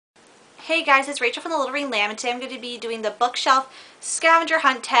Hey guys, it's Rachel from Thelittlereadinglamb, and today I'm going to be doing the bookshelf scavenger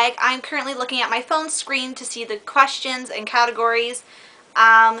hunt tag. I'm currently looking at my phone screen to see the questions and categories.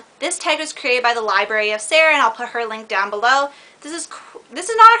 This tag was created by the Library of Sarah, and I'll put her link down below. This is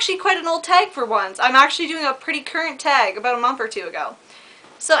not actually quite an old tag for once. I'm actually doing a pretty current tag about a month or two ago.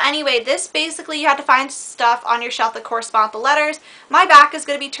 So anyway, this basically you have to find stuff on your shelf that correspond with the letters. My back is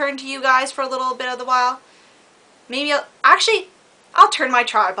going to be turned to you guys for a little bit of the while. Maybe I'll turn my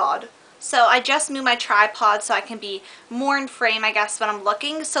tripod. So I just moved my tripod so I can be more in frame, I guess, when I'm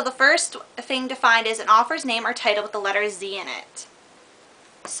looking. So the first thing to find is an author's name or title with the letter Z in it.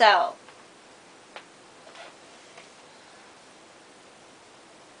 So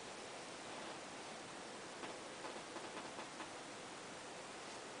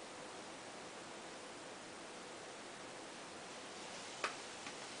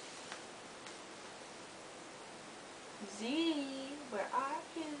Z, where are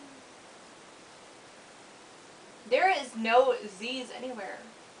you? There is no Z's anywhere.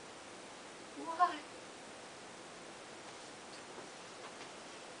 What?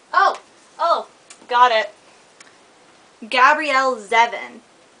 Oh, got it. Gabrielle Zevin.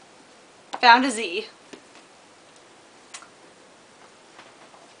 Found a Z.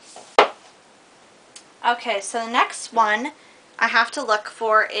 Okay, so the next one I have to look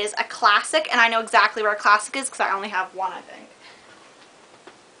for is a classic, and I know exactly where a classic is because I only have one, I think.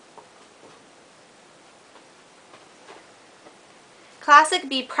 Classic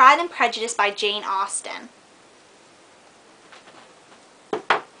be Pride and Prejudice by Jane Austen.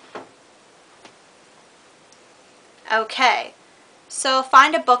 Okay, so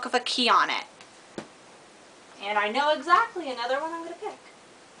find a book with a key on it. And I know exactly another one I'm going to pick.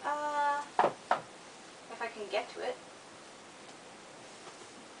 If I can get to it.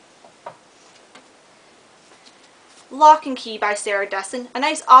 Lock and Key by Sarah Desson. A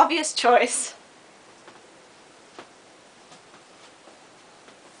nice obvious choice.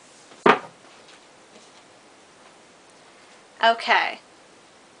 Okay,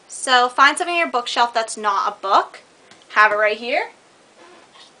 so find something on your bookshelf that's not a book. Have it right here.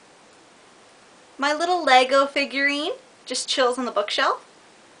 My little Lego figurine just chills on the bookshelf.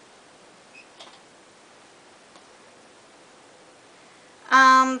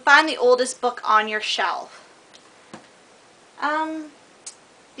 Find the oldest book on your shelf.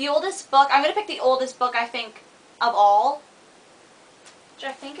 The oldest book, I'm going to pick the oldest book, I think, of all, which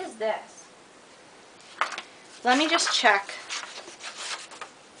I think is this. Let me just check,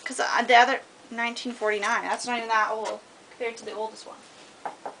 because the other, 1949, that's not even that old, compared to the oldest one.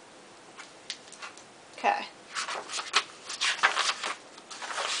 Okay.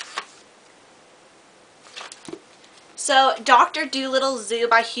 So, Dr. Dolittle Zoo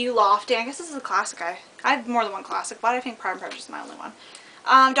by Hugh Lofting. I guess this is a classic. I have more than one classic, but I think Pride and Prejudice is my only one.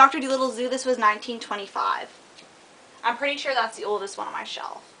 Dr. Dolittle Zoo, this was 1925. I'm pretty sure that's the oldest one on my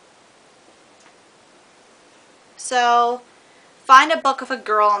shelf. So, find a book with a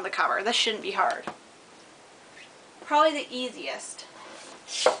girl on the cover. This shouldn't be hard. Probably the easiest.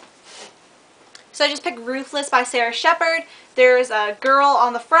 So I just picked Ruthless by Sarah Shepard. There's a girl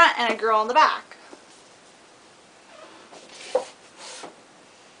on the front and a girl on the back.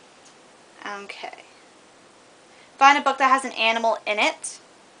 Okay. Find a book that has an animal in it.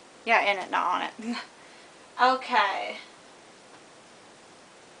 Yeah, in it, not on it. Okay.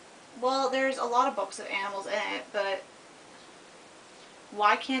 Well, there's a lot of books with animals in it, but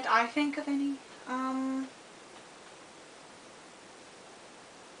why can't I think of any?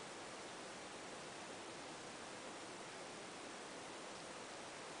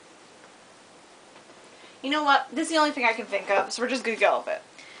 You know what? This is the only thing I can think of, so we're just going to go with it.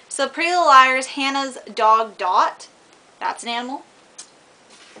 So Pretty Little Liars, Hannah's dog Dot. That's an animal.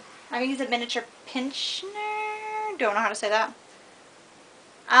 I think he's a miniature pincher. Don't know how to say that.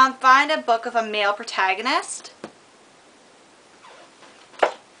 Find a book of a male protagonist.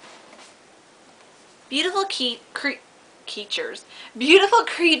 Beautiful Creatures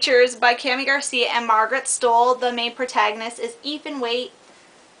by Cami Garcia and Margaret Stoll. The main protagonist is Ethan Waite.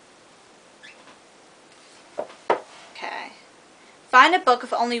 Okay. Find a book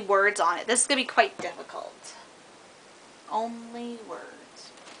with only words on it. This is going to be quite difficult. Only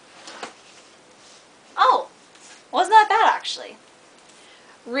words. Oh! Wasn't that bad, actually.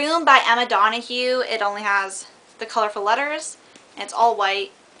 Room by Emma Donoghue. It only has the colorful letters, and it's all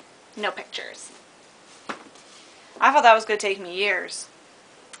white. No pictures. I thought that was going to take me years.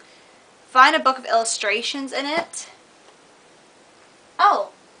 Find a book of illustrations in it.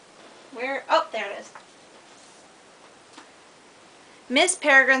 Oh! Where? Oh, there it is. Miss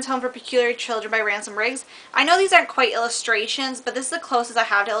Peregrine's Home for Peculiar Children by Ransom Riggs. I know these aren't quite illustrations, but this is the closest I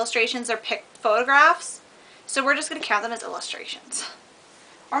have to illustrations. They're picked photographs. So we're just going to count them as illustrations.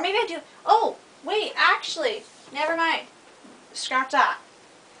 Or maybe I do. Oh, wait, actually, never mind. Scrap that.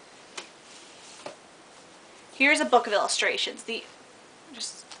 Here's a book of illustrations. The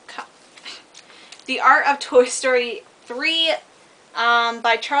Art of Toy Story 3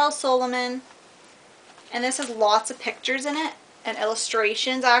 by Charles Solomon. And this has lots of pictures in it. And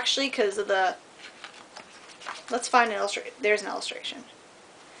illustrations, actually, because of the... Let's find an illustration. There's an illustration.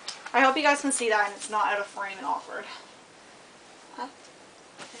 I hope you guys can see that and it's not out of frame and awkward. There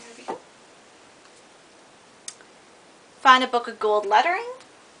we go. Find a book of gold lettering.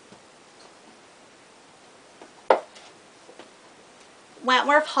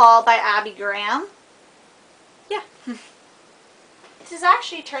 Wentworth Hall by Abby Graham. Yeah. This is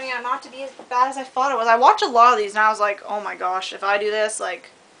actually turning out not to be as bad as I thought it was. I watched a lot of these and I was like, oh my gosh, if I do this,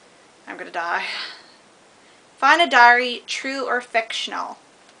 like, I'm gonna die. Find a diary, true or fictional.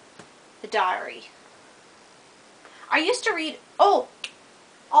 The diary. I used to read, oh,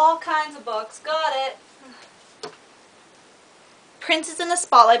 all kinds of books. Got it. Princess in the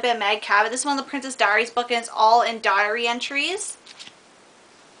Spotlight by Meg Cabot. This is one of the Princess Diaries book and it's all in diary entries.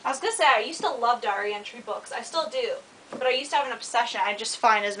 I was going to say, I used to love diary entry books. I still do. But I used to have an obsession. I'd just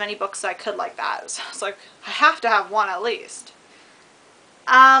find as many books as I could like that. So I was like, I have to have one at least.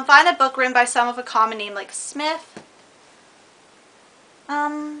 Find a book written by someone with a common name like Smith.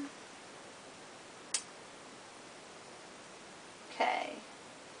 Okay.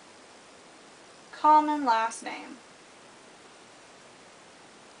 Common last name.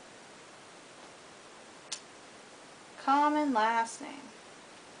 Common last name.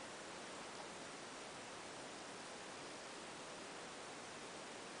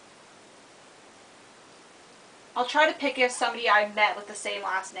 I'll try to pick if somebody I met with the same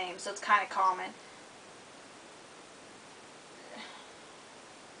last name, so it's kind of common.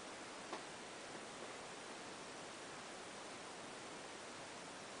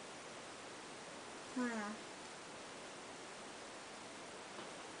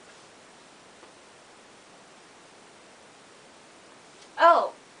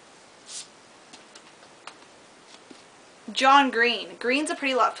 Oh. John Green. Green's a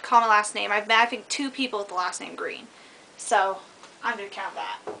pretty common last name. I've met, I think, 2 people with the last name Green. So, I'm going to count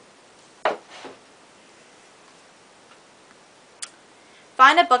that.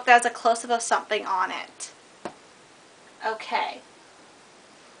 Find a book that has a close-up of something on it. Okay.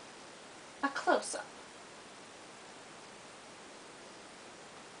 A close-up.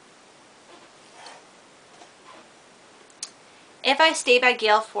 If I Stay by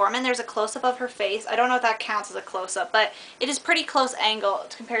Gail Foreman, there's a close-up of her face. I don't know if that counts as a close-up, but it is pretty close angle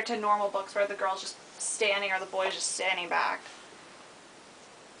compared to normal books where the girl's just standing or the boy's just standing back.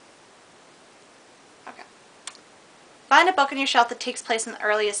 Okay. Find a book on your shelf that takes place in the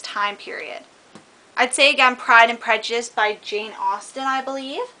earliest time period. I'd say again Pride and Prejudice by Jane Austen, I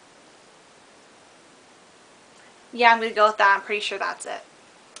believe. Yeah, I'm going to go with that. I'm pretty sure that's it.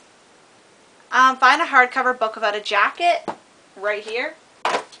 Find a hardcover book about a jacket. Right here.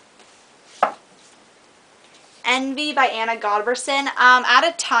 Envy by Anna Godberson. At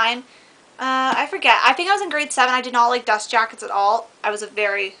a time, I forget, I think I was in grade 7. I did not like dust jackets at all. I was a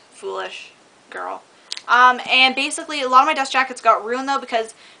very foolish girl. And basically a lot of my dust jackets got ruined though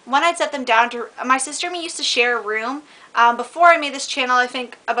because when I'd set them down to, my sister and me used to share a room before I made this channel, I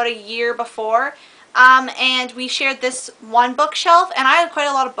think about a year before. And we shared this one bookshelf, and I had quite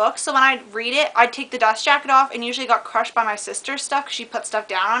a lot of books, so when I'd read it, I'd take the dust jacket off, and usually got crushed by my sister's stuff, because she put stuff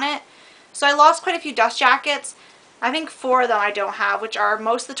down on it. So I lost quite a few dust jackets. I think 4 of them I don't have, which are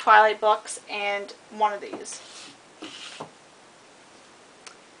most of the Twilight books, and one of these.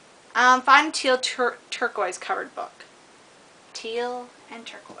 Find a teal turquoise covered book. Teal and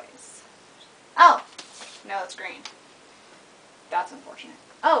turquoise. Oh! No, it's green. That's unfortunate.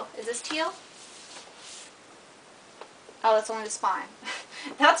 Oh, is this teal? Oh, that's only the spine.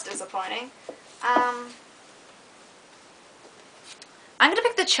 That's disappointing. I'm going to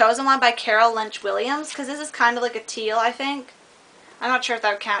pick The Chosen One by Carol Lynch Williams, because this is kind of like a teal, I think. I'm not sure if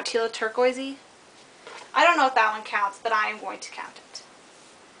that would count. Teal or turquoisey? I don't know if that one counts, but I am going to count it.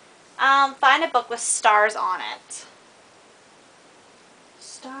 Find a book with stars on it.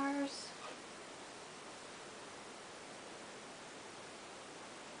 Stars.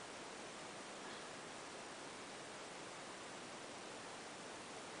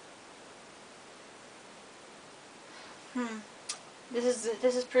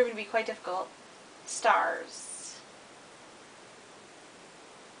 This is proven to be quite difficult. Stars.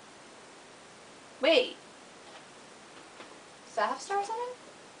 Wait. that have stars on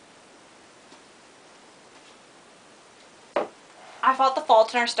it? I thought The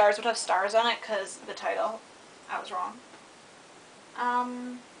Fault in Our Stars would have stars on it because the title. I was wrong.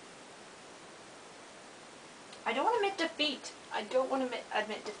 I don't want to admit defeat. I don't want to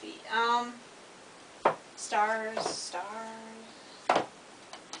admit defeat. Stars.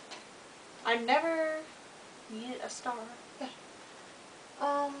 I've never needed a star.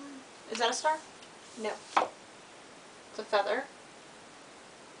 Is that a star? No. It's a feather.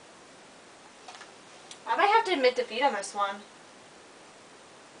 I might have to admit defeat on this one.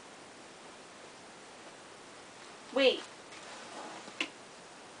 Wait.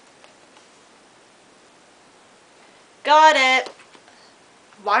 Got it.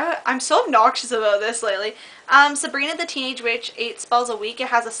 Why? I'm so obnoxious about this lately. Sabrina the Teenage Witch, 8 spells a week. It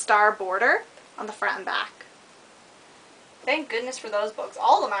has a star border on the front and back. Thank goodness for those books.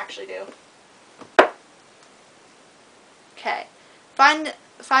 All of them actually do. Okay. Find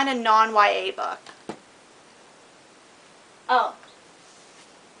a non-YA book. Oh.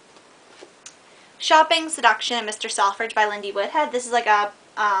 Shopping, Seduction, and Mr. Selfridge by Lindy Woodhead. This is like a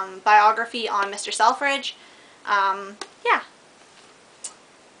biography on Mr. Selfridge. Yeah.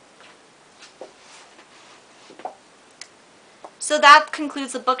 So that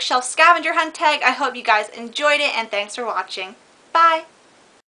concludes the bookshelf scavenger hunt tag. I hope you guys enjoyed it, and thanks for watching. Bye!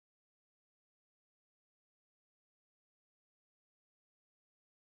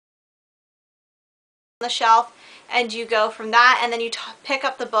 On the shelf, and you go from that, and then you pick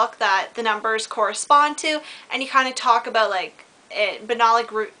up the book that the numbers correspond to, and you kind of talk about like it, but not like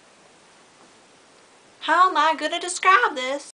how am I going to describe this?